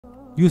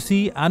You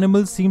see,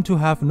 animals seem to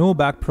have no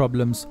back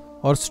problems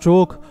or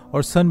stroke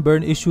or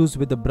sunburn issues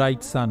with the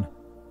bright sun.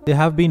 They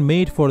have been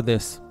made for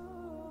this.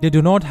 They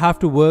do not have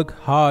to work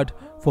hard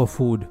for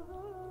food.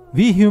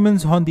 We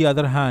humans, on the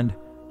other hand,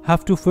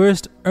 have to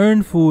first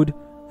earn food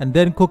and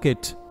then cook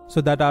it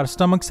so that our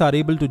stomachs are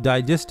able to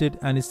digest it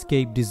and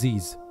escape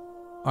disease.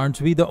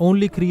 Aren't we the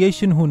only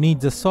creation who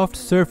needs a soft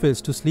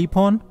surface to sleep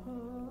on?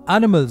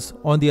 Animals,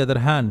 on the other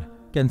hand,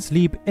 can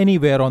sleep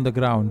anywhere on the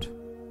ground.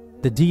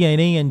 The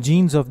DNA and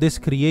genes of this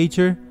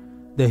creature,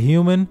 the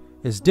human,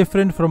 is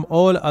different from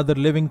all other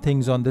living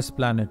things on this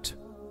planet.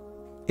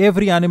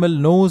 Every animal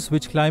knows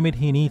which climate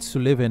he needs to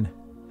live in,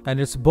 and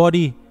its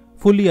body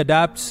fully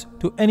adapts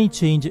to any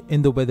change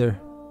in the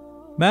weather.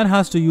 Man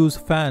has to use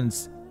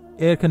fans,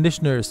 air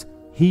conditioners,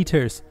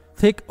 heaters,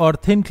 thick or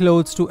thin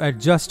clothes to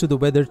adjust to the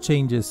weather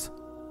changes.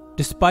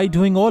 Despite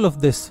doing all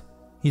of this,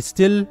 he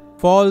still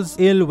falls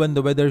ill when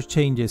the weather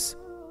changes.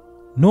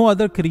 No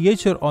other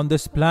creature on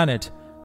this planet